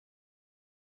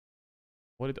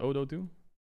What did Odo do?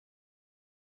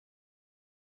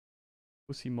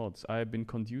 Pussy mods. I have been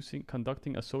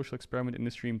conducting a social experiment in the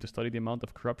stream to study the amount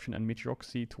of corruption and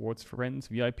mediocrity towards friends,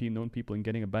 VIP, known people in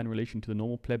getting a ban relation to the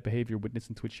normal pleb behavior witnessed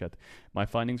in Twitch chat. My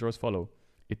findings are as follow.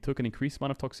 It took an increased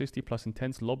amount of toxicity plus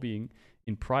intense lobbying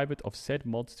in private of said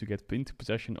mods to get into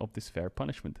possession of this fair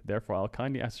punishment. Therefore, I'll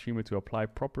kindly ask the streamer to apply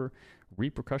proper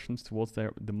repercussions towards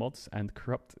the mods and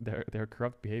corrupt their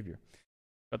corrupt behavior.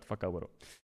 Shut the fuck up, bro.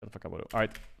 Shut the fuck up, Odo.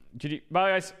 Alright. GG.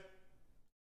 Bye, guys.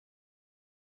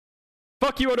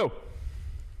 Fuck you, Odo.